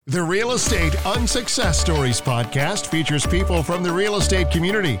The Real Estate Unsuccess Stories podcast features people from the real estate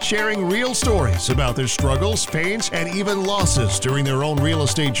community sharing real stories about their struggles, pains, and even losses during their own real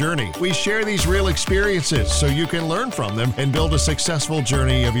estate journey. We share these real experiences so you can learn from them and build a successful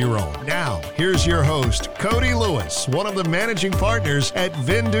journey of your own. Now, here's your host, Cody Lewis, one of the managing partners at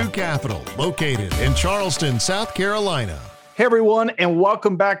Vindu Capital, located in Charleston, South Carolina. Hey, everyone, and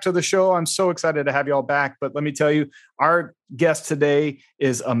welcome back to the show. I'm so excited to have you all back. But let me tell you, our guest today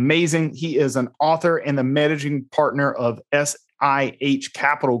is amazing. He is an author and the managing partner of SIH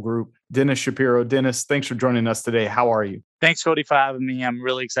Capital Group, Dennis Shapiro. Dennis, thanks for joining us today. How are you? Thanks, Cody, for having me. I'm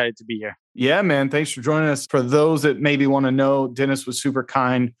really excited to be here. Yeah, man. Thanks for joining us. For those that maybe want to know, Dennis was super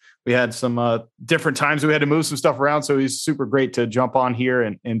kind. We had some different times we had to move some stuff around. So he's super great to jump on here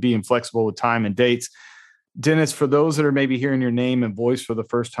and being flexible with time and dates. Dennis, for those that are maybe hearing your name and voice for the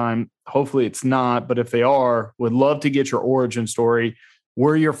first time, hopefully it's not, but if they are, would love to get your origin story,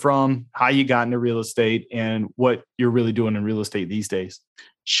 where you're from, how you got into real estate, and what you're really doing in real estate these days.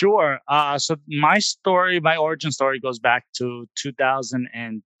 Sure. So my origin story goes back to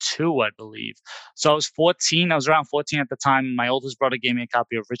 2002, I believe. So I was 14. I was around 14 at the time. My oldest brother gave me a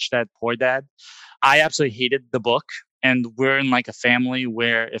copy of Rich Dad, Poor Dad. I absolutely hated the book. And we're in like a family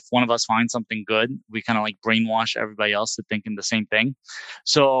where if one of us finds something good, we kind of like brainwash everybody else to thinking the same thing.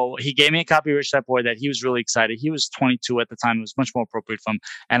 So he gave me a copy of Rich Dad Poor Dad. He was really excited. He was 22 at the time. It was much more appropriate for him.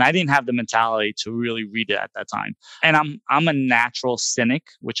 And I didn't have the mentality to really read it at that time. And I'm a natural cynic,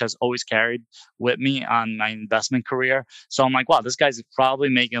 which has always carried with me on my investment career. So I'm like, wow, this guy's probably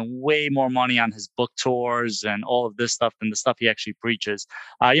making way more money on his book tours and all of this stuff than the stuff he actually preaches.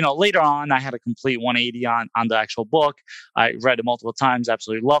 Later on, I had a complete 180 on the actual book. I read it multiple times,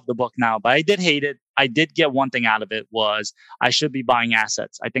 absolutely love the book now, but I did hate it. I did get one thing out of it was I should be buying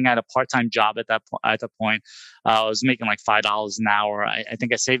assets. I think I had a part-time job at that point. I was making like $5 an hour. I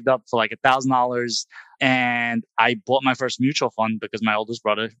think I saved up for like $1,000 and I bought my first mutual fund because my oldest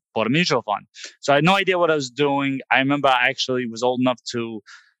brother bought a mutual fund. So I had no idea what I was doing. I remember I actually was old enough to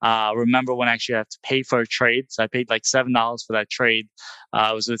remember when I actually had to pay for a trade. So I paid like $7 for that trade.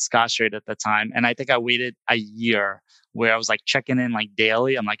 I was with Scottrade at the time. And I think I waited a year where I was like checking in like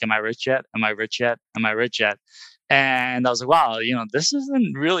daily. I'm like, am I rich yet? Am I rich yet? Am I rich yet? And I was like, wow, this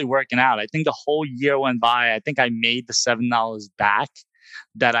isn't really working out. I think the whole year went by. I think I made the $7 back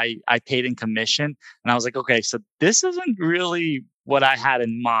that I paid in commission. And I was like, okay, so this isn't really what I had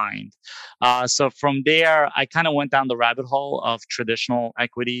in mind. So from there, I kind of went down the rabbit hole of traditional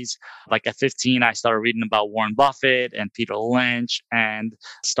equities. Like at 15, I started reading about Warren Buffett and Peter Lynch and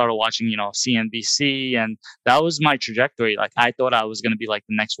started watching, CNBC. And that was my trajectory. Like I thought I was going to be like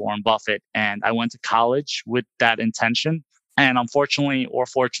the next Warren Buffett. And I went to college with that intention. And unfortunately, or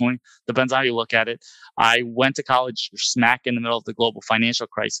fortunately, depends how you look at it, I went to college smack in the middle of the global financial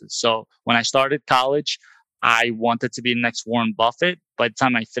crisis. So when I started college, I wanted to be the next Warren Buffett. By the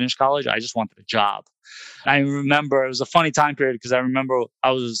time I finished college, I just wanted a job. I remember it was a funny time period because I remember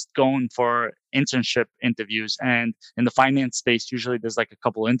I was going for internship interviews, and in the finance space, usually there's like a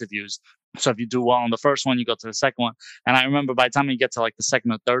couple interviews. So if you do well on the first one, you go to the second one. And I remember by the time you get to like the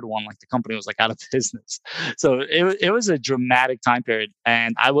second or third one, like the company was like out of business. So it was a dramatic time period.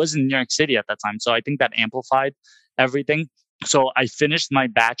 And I was in New York City at that time. So I think that amplified everything. So I finished my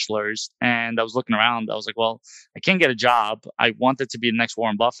bachelor's and I was looking around. I was like, well, I can't get a job. I wanted to be the next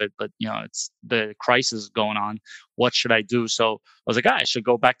Warren Buffett, but it's the crisis going on. What should I do? So I was like, I should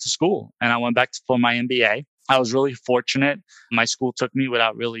go back to school. And I went back for my MBA. I was really fortunate. My school took me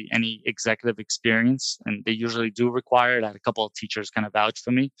without really any executive experience, and they usually do require it. I had a couple of teachers kind of vouch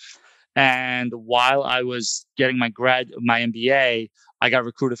for me. And while I was getting my MBA, I got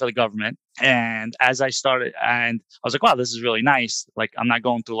recruited for the government. And as I started, and I was like, wow, this is really nice. Like, I'm not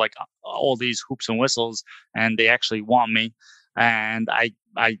going through like all these hoops and whistles, and they actually want me. And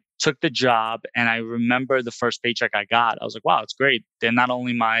I took the job, and I remember the first paycheck I got. I was like, wow, it's great. They're not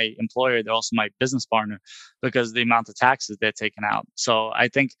only my employer, they're also my business partner because the amount of taxes they're taking out. So I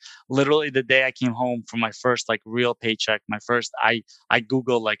think literally the day I came home from my first like real paycheck, I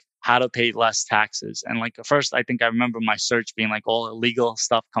Googled like how to pay less taxes. And like first, I think I remember my search being like all illegal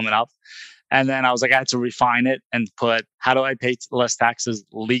stuff coming up. And then I was like, I had to refine it and put, how do I pay less taxes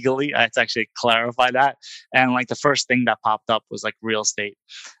legally? I had to actually clarify that. And like the first thing that popped up was like real estate.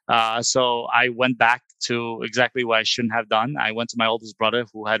 So I went back to exactly what I shouldn't have done. I went to my oldest brother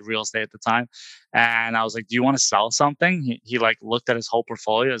who had real estate at the time. And I was like, do you want to sell something? He like looked at his whole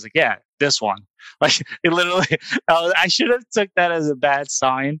portfolio. I was like, yeah, this one. Like it literally, I should have took that as a bad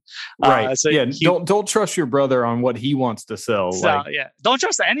sign. Right. So yeah. Don't trust your brother on what he wants to sell. Yeah. Don't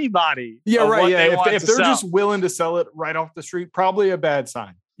trust anybody. Yeah. Right. Yeah. If they're just willing to sell it right off the street, probably a bad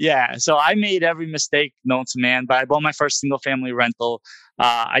sign. Yeah, so I made every mistake known to man, but I bought my first single family rental.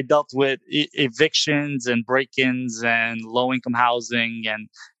 I dealt with evictions and break-ins and low income housing and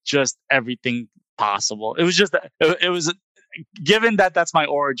just everything possible. It was just, it was given that that's my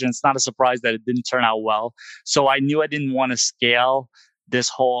origin, it's not a surprise that it didn't turn out well. So I knew I didn't want to scale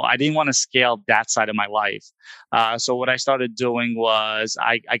I didn't want to scale that side of my life. So what I started doing was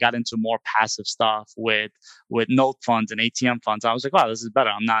I got into more passive stuff with note funds and ATM funds. I was like, wow, this is better.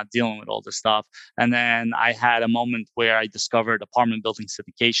 I'm not dealing with all this stuff. And then I had a moment where I discovered apartment building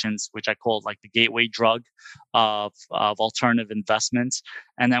syndications, which I called like the gateway drug of alternative investments.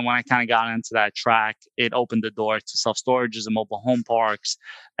 And then when I kind of got into that track, it opened the door to self-storages and mobile home parks.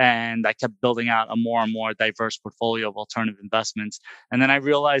 And I kept building out a more and more diverse portfolio of alternative investments. And then I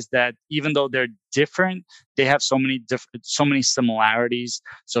realized that even though they're different, they have so many similarities.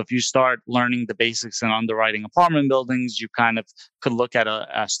 So if you start learning the basics in underwriting apartment buildings, you kind of could look at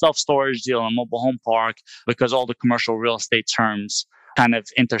a self-storage deal, a mobile home park, because all the commercial real estate terms kind of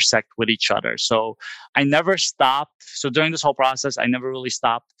intersect with each other. So I never stopped. So during this whole process, I never really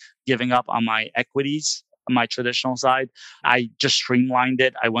stopped giving up on my equities, on my traditional side. I just streamlined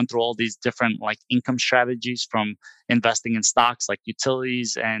it. I went through all these different like income strategies, from investing in stocks like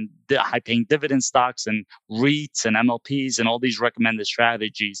utilities and high paying dividend stocks and REITs and MLPs and all these recommended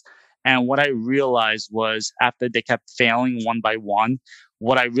strategies. And what I realized was, after they kept failing one by one,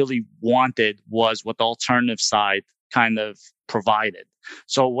 what I really wanted was what the alternative side kind of provided.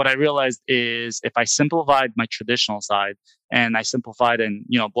 So what I realized is, if I simplified my traditional side and I simplified and,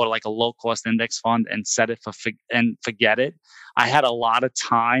 bought like a low cost index fund and set it and forget it, I had a lot of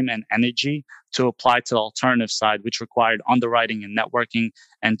time and energy to apply to the alternative side, which required underwriting and networking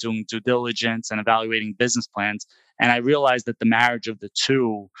and doing due diligence and evaluating business plans. And I realized that the marriage of the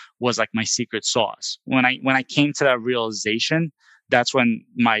two was like my secret sauce. When I came to that realization, that's when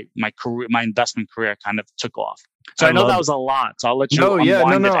my investment career kind of took off. So I know that was a lot. So I'll let you. No,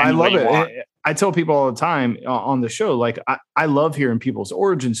 I love it. I tell people all the time on the show, like I love hearing people's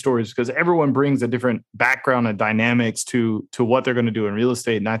origin stories, because everyone brings a different background and dynamics to what they're going to do in real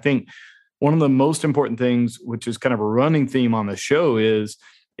estate. And I think one of the most important things, which is kind of a running theme on the show, is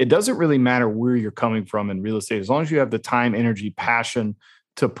it doesn't really matter where you're coming from in real estate, as long as you have the time, energy, passion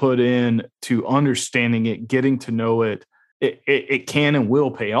to put in to understanding it, getting to know it. It can and will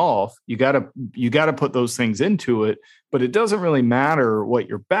pay off. You gotta put those things into it, but it doesn't really matter what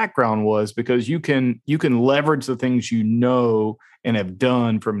your background was, because you can leverage the things you know and have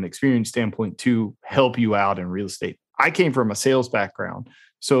done from an experience standpoint to help you out in real estate. I came from a sales background,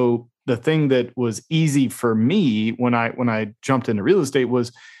 so the thing that was easy for me when I jumped into real estate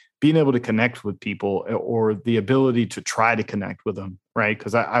was being able to connect with people, or the ability to try to connect with them, right?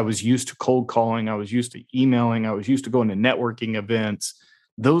 Because I was used to cold calling, I was used to emailing, I was used to going to networking events.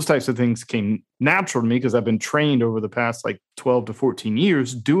 Those types of things came natural to me because I've been trained over the past like 12 to 14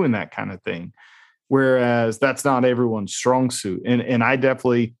 years doing that kind of thing. Whereas that's not everyone's strong suit. And I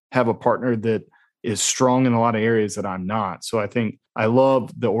definitely have a partner that is strong in a lot of areas that I'm not. So I think I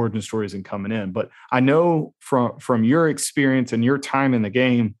love the origin stories and coming in. But I know from your experience and your time in the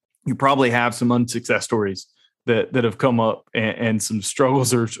game, you probably have some unsuccess stories that have come up, and some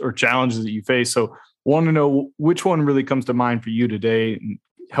struggles or challenges that you face. So want to know which one really comes to mind for you today, and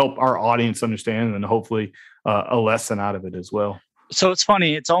help our audience understand, and hopefully a lesson out of it as well. So it's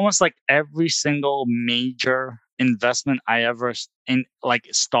funny. It's almost like every single major investment I ever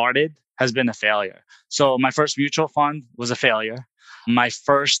started has been a failure. So my first mutual fund was a failure. My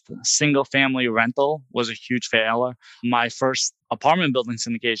first single family rental was a huge failure. My first apartment building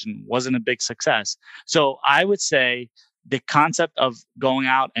syndication wasn't a big success. So I would say the concept of going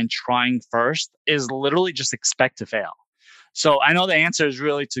out and trying first is literally just expect to fail. So I know the answer is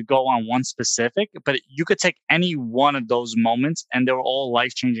really to go on one specific, but you could take any one of those moments and they were all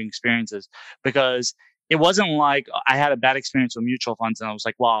life-changing experiences, because it wasn't like I had a bad experience with mutual funds and I was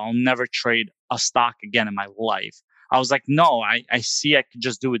like, wow, I'll never trade a stock again in my life. I was like, no, I see I could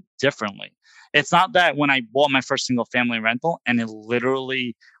just do it differently. It's not that when I bought my first single family rental and it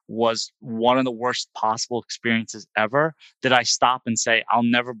literally was one of the worst possible experiences ever, did I stop and say, I'll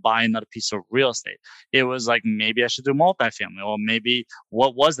never buy another piece of real estate. It was like, maybe I should do multifamily, or maybe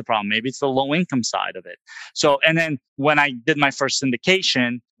what was the problem? Maybe it's the low income side of it. So, and then when I did my first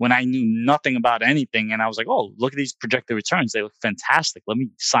syndication, when I knew nothing about anything, and I was like, oh, look at these projected returns. They look fantastic. Let me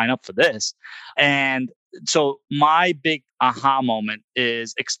sign up for this. And so my big aha moment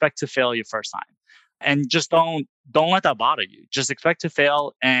is expect to fail your first time. And just don't let that bother you. Just expect to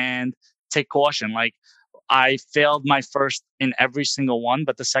fail and take caution. Like, I failed my first in every single one,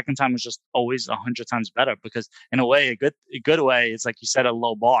 but the second time was just always 100 times better because in a way, a good way, it's like you said, a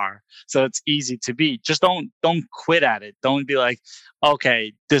low bar. So it's easy to beat. Just don't quit at it. Don't be like,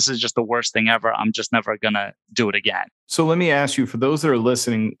 okay, this is just the worst thing ever. I'm just never going to do it again. So let me ask you, for those that are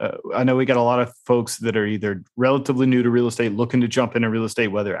listening, I know we got a lot of folks that are either relatively new to real estate, looking to jump into real estate,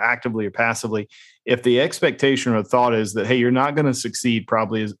 whether actively or passively. If the expectation or thought is that, hey, you're not going to succeed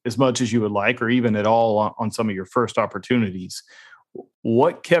probably as much as you would like, or even at all on some of your first opportunities,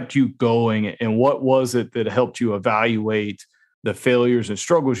 what kept you going and what was it that helped you evaluate the failures and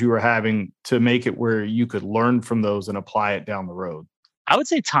struggles you were having to make it where you could learn from those and apply it down the road? I would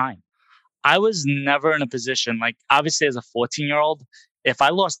say time. I was never in a position, like obviously as a 14-year-old, if I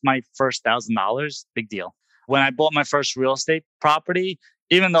lost my first $1,000, big deal. When I bought my first real estate property,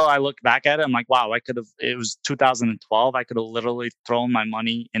 even though I look back at it, I'm like, wow, it was 2012. I could have literally thrown my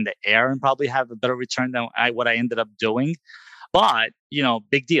money in the air and probably have a better return than what I ended up doing. But,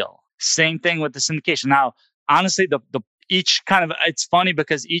 big deal. Same thing with the syndication. Now, honestly, it's funny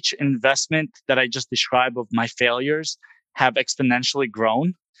because each investment that I just described of my failures have exponentially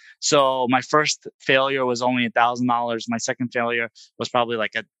grown. So my first failure was only $1,000. My second failure was probably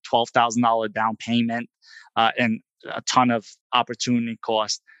like a $12,000 down payment and a ton of opportunity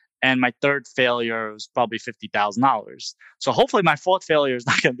cost. And my third failure was probably $50,000. So hopefully my fourth failure is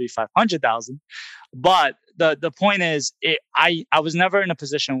not going to be $500,000. But the point is, I was never in a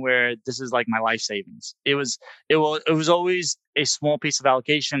position where this is like my life savings. It was always a small piece of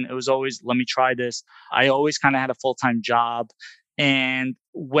allocation. It was always, let me try this. I always kind of had a full-time job. And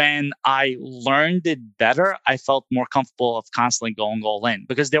when I learned it better, I felt more comfortable of constantly going all in,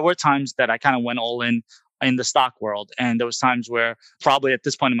 because there were times that I kind of went all in the stock world. And there was times where probably at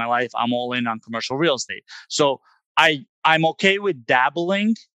this point in my life, I'm all in on commercial real estate. So I'm okay with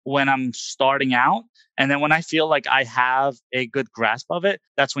dabbling when I'm starting out. And then when I feel like I have a good grasp of it,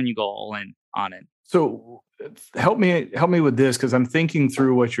 that's when you go all in on it. So help me with this, because I'm thinking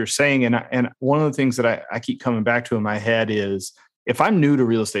through what you're saying. And one of the things that I keep coming back to in my head is, if I'm new to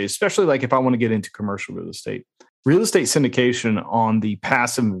real estate, especially like if I want to get into commercial real estate syndication on the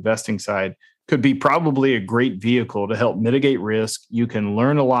passive investing side could be probably a great vehicle to help mitigate risk. You can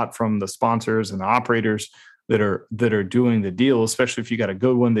learn a lot from the sponsors and the operators that are doing the deal, especially if you got a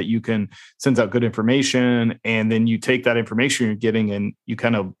good one that you can send out good information, and then you take that information you're getting and you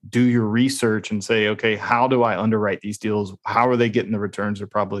kind of do your research and say, okay, how do I underwrite these deals? How are they getting the returns they're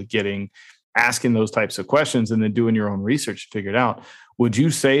probably getting? Asking those types of questions and then doing your own research to figure it out. Would you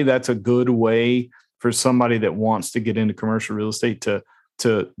say that's a good way for somebody that wants to get into commercial real estate to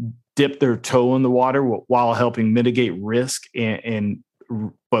dip their toe in the water while helping mitigate risk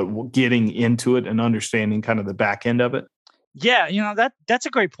but getting into it and understanding kind of the back end of it? Yeah, that's a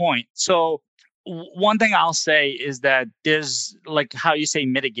great point. So one thing I'll say is that there's, like how you say,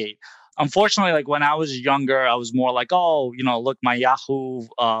 mitigate. Unfortunately, like when I was younger, I was more like, oh, look, my Yahoo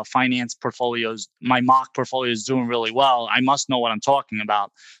Finance portfolios, my mock portfolio is doing really well. I must know what I'm talking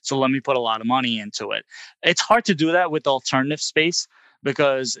about. So let me put a lot of money into it. It's hard to do that with the alternative space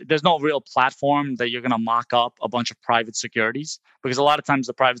because there's no real platform that you're going to mock up a bunch of private securities, because a lot of times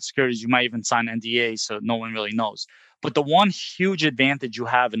the private securities, you might even sign NDAs, so no one really knows. But the one huge advantage you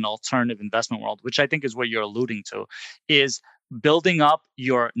have in the alternative investment world, which I think is what you're alluding to, is building up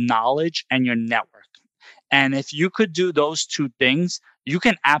your knowledge and your network. And if you could do those two things, you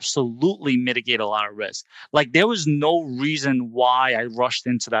can absolutely mitigate a lot of risk. Like there was no reason why I rushed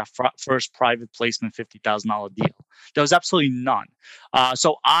into that first private placement $50,000 deal. There was absolutely none.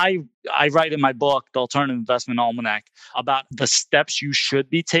 So I write in my book, The Alternative Investment Almanac, about the steps you should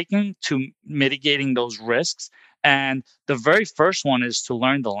be taking to mitigating those risks. And the very first one is to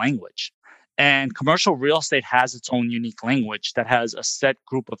learn the language. And commercial real estate has its own unique language that has a set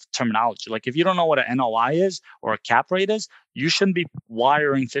group of terminology. Like if you don't know what an NOI is or a cap rate is, you shouldn't be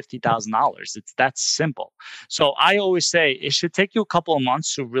wiring $50,000. It's that simple. So I always say it should take you a couple of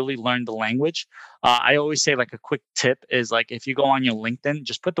months to really learn the language. I always say like a quick tip is like if you go on your LinkedIn,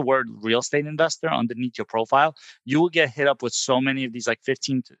 just put the word real estate investor underneath your profile. You will get hit up with so many of these like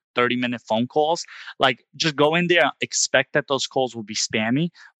 15 to 30-minute phone calls. Like just go in there, expect that those calls will be spammy,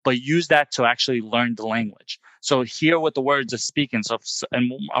 but use that to actually learn the language. So hear what the words are speaking. So if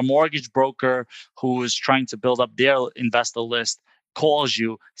a mortgage broker who is trying to build up their investor list calls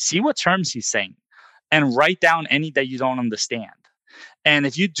you, see what terms he's saying and write down any that you don't understand. And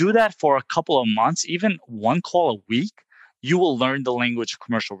if you do that for a couple of months, even one call a week, you will learn the language of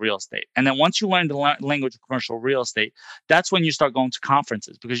commercial real estate. And then once you learn the language of commercial real estate, that's when you start going to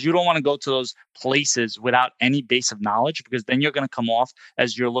conferences, because you don't want to go to those places without any base of knowledge, because then you're going to come off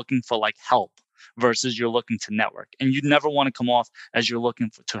as you're looking for like help. versus you're looking to network. And you never want to come off as you're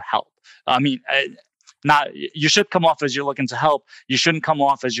looking to help. You should come off as you're looking to help. You shouldn't come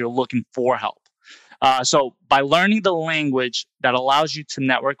off as you're looking for help. So by learning the language that allows you to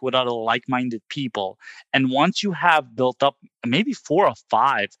network with other like-minded people, and once you have built up maybe 4 or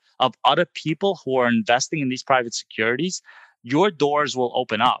 5 of other people who are investing in these private securities, your doors will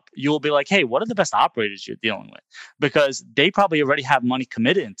open up. You'll be like, hey, what are the best operators you're dealing with? Because they probably already have money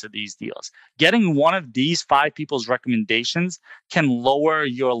committed into these deals. Getting one of these 5 people's recommendations can lower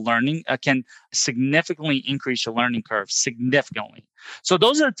your learning, can significantly increase your learning curve significantly. So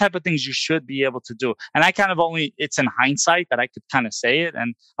those are the type of things you should be able to do. And I it's in hindsight that I could kind of say it.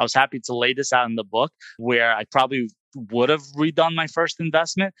 And I was happy to lay this out in the book where I probably would have redone my first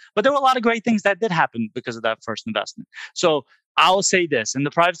investment, but there were a lot of great things that did happen because of that first investment. So I'll say this, in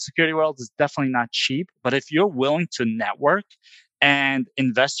the private security world, it's definitely not cheap, but if you're willing to network and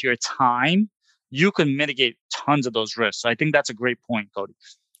invest your time, you can mitigate tons of those risks. So I think that's a great point, Cody.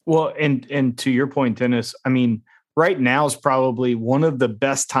 Well, and to your point, Dennis, I mean, right now is probably one of the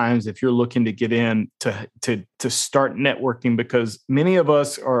best times if you're looking to get in to start networking, because many of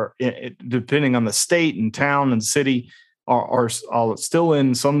us are, depending on the state and town and city, are still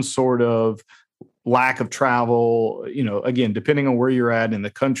in some sort of lack of travel. Again, depending on where you're at in the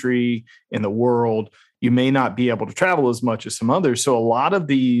country, in the world, you may not be able to travel as much as some others. So a lot of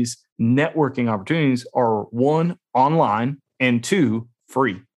these networking opportunities are 1, online, and 2,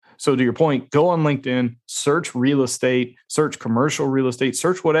 free. So to your point, go on LinkedIn, search real estate, search commercial real estate,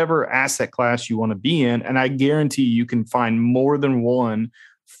 search whatever asset class you want to be in. And I guarantee you can find more than one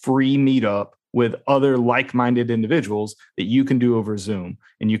free meetup with other like-minded individuals that you can do over Zoom.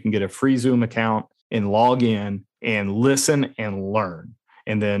 And you can get a free Zoom account and log in and listen and learn.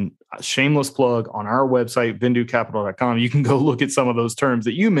 And then a shameless plug on our website, venducapital.com, you can go look at some of those terms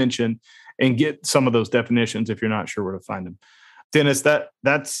that you mentioned and get some of those definitions if you're not sure where to find them. Dennis,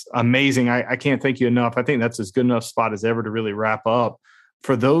 that's amazing. I can't thank you enough. I think that's as good enough spot as ever to really wrap up.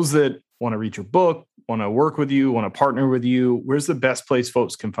 For those that want to read your book, want to work with you, want to partner with you, where's the best place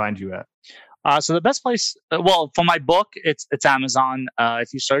folks can find you at? So the best place, for my book, it's Amazon.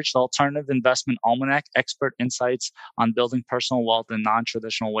 If you search The Alternative Investment Almanac, Expert Insights on Building Personal Wealth in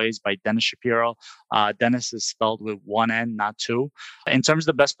Non-Traditional Ways by Dennis Shapiro. Dennis is spelled with 1 N, not 2. In terms of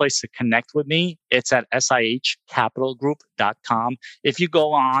the best place to connect with me, it's at sihcapitalgroup.com. If you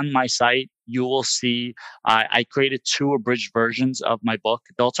go on my site, you will see I created 2 abridged versions of my book.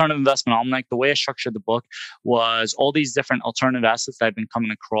 The Alternative Investment Almanac, the way I structured the book was all these different alternative assets that I've been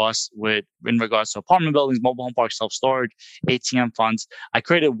coming across in regards to apartment buildings, mobile home parks, self-storage, ATM funds. I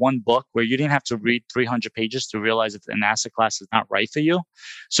created one book where you didn't have to read 300 pages to realize if an asset class is not right for you.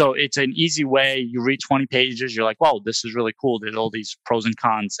 So it's an easy way. You read 20 pages, you're like, wow, this is really cool. There's all these pros and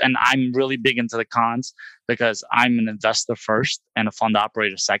cons. And I'm really big into the cons because I'm an investor first and a fund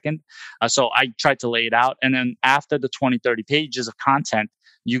operator second. So I tried to lay it out. And then after the 20, 30 pages of content,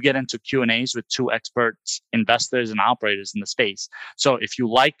 you get into Q&As with 2 experts, investors and operators in the space. So if you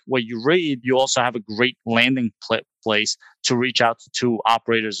like what you read, you also have a great landing place to reach out to 2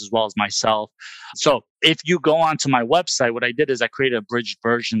 operators as well as myself. So if you go onto my website, what I did is I created abridged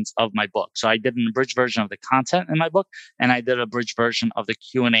versions of my book. So I did an abridged version of the content in my book, and I did an abridged version of the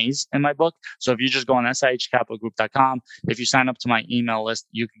Q&As in my book. So if you just go on sihcapitalgroup.com, if you sign up to my email list,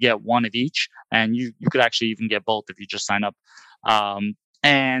 you could get one of each, and you could actually even get both if you just sign up.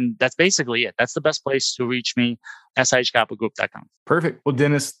 And that's basically it. That's the best place to reach me, sihcapitalgroup.com. Perfect. Well,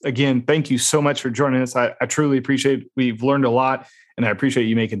 Dennis, again, thank you so much for joining us. I truly appreciate it. We've learned a lot, and I appreciate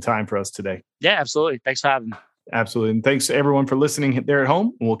you making time for us today. Yeah, absolutely. Thanks for having me. Absolutely. And thanks to everyone for listening there at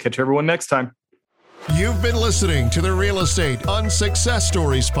home. And we'll catch everyone next time. You've been listening to the Real Estate Unsuccess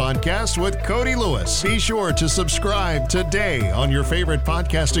Stories podcast with Cody Lewis. Be sure to subscribe today on your favorite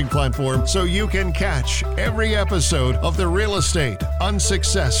podcasting platform so you can catch every episode of the Real Estate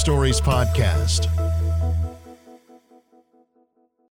Unsuccess Stories podcast.